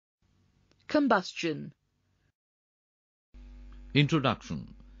Combustion.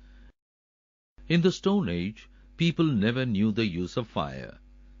 Introduction. In the Stone Age, people never knew the use of fire.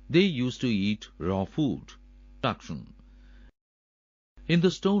 They used to eat raw food. Introduction. In the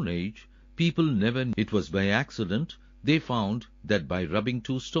Stone Age, people never knew. It was by accident they found that by rubbing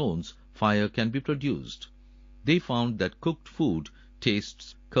two stones, fire can be produced. They found that cooked food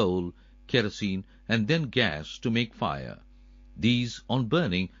tastes coal, kerosene, and then gas to make fire. These, on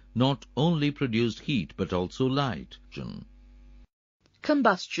burning, not only produced heat but also light.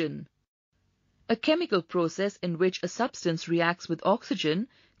 Combustion. A chemical process in which a substance reacts with oxygen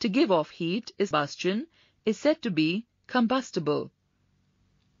to give off heat combustion is said to be combustible.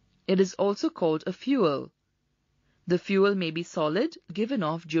 It is also called a fuel. The fuel may be solid, given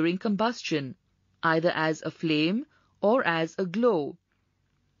off during combustion, either as a flame or as a glow.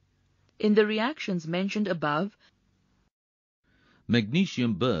 In the reactions mentioned above,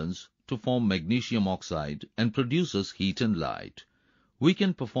 magnesium burns to form magnesium oxide and produces heat and light. We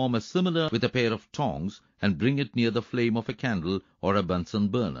can perform a similar with a pair of tongs and bring it near the flame of a candle or a Bunsen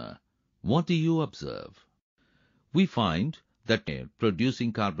burner. What do you observe? We find that air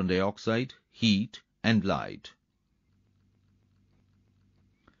producing carbon dioxide, heat and light.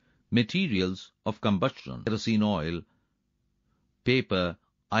 Materials of combustion: kerosene oil, paper,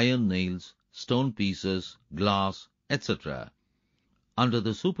 iron nails, stone pieces, glass, etc. Under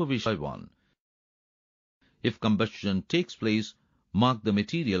the supervision of 1. If combustion takes place, mark the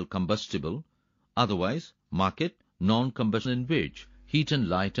material combustible, otherwise mark it non-combustion in which heat and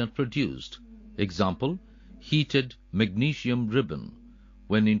light are produced. Example, heated magnesium ribbon.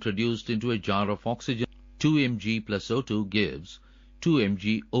 When introduced into a jar of oxygen, 2 mg plus O2 gives 2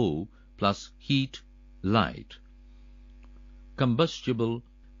 mg O plus heat, light. Combustible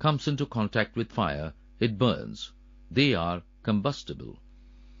comes into contact with fire, it burns. They are combustible.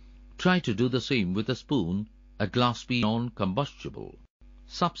 Try to do the same with a spoon, a glass piece. Non-combustible.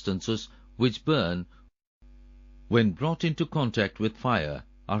 Substances which burn when brought into contact with fire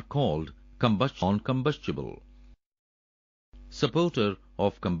are called non-combustible. Supporter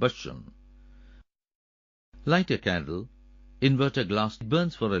of combustion. Light a candle, invert a glass, it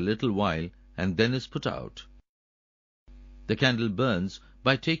burns for a little while and then is put out. The candle burns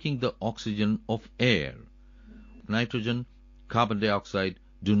by taking the oxygen of air. Nitrogen, carbon dioxide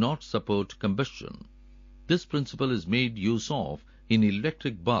do not support combustion. This principle is made use of in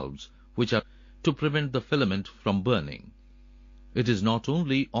electric bulbs, which are to prevent the filament from burning. It is not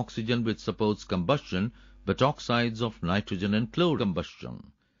only oxygen which supports combustion, but oxides of nitrogen and chlorine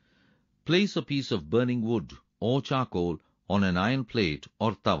combustion. Place a piece of burning wood or charcoal on an iron plate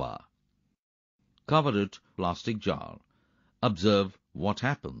or tawa. Cover it plastic jar. Observe what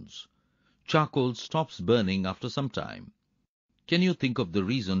happens. Charcoal stops burning after some time. Can you think of the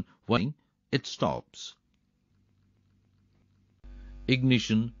reason why it stops?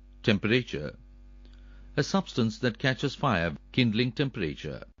 Ignition temperature. A substance that catches fire, kindling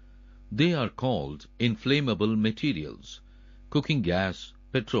temperature. They are called inflammable materials. Cooking gas,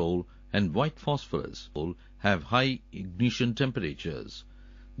 petrol, and white phosphorus have high ignition temperatures.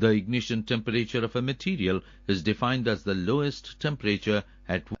 The ignition temperature of a material is defined as the lowest temperature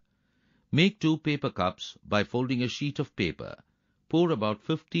at. Make 2 paper cups by folding a sheet of paper. Pour about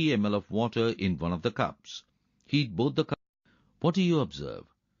 50 ml of water in one of the cups. Heat both the cups. What do you observe?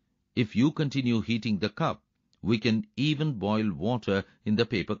 If you continue heating the cup, we can even boil water in the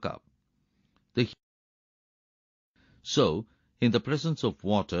paper cup. So, in the presence of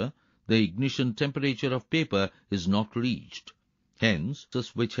water, the ignition temperature of paper is not reached. Hence,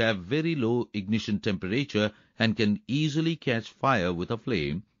 substances which have very low ignition temperature and can easily catch fire with a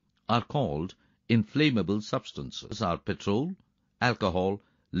flame are called inflammable substances. These are petrol, alcohol,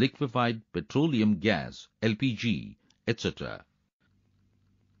 liquefied petroleum gas, LPG, etc.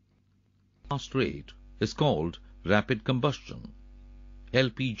 Fast rate is called rapid combustion.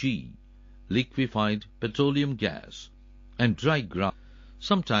 LPG, liquefied petroleum gas, and dry ground.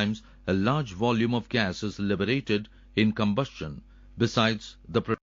 Sometimes a large volume of gas is liberated in combustion besides the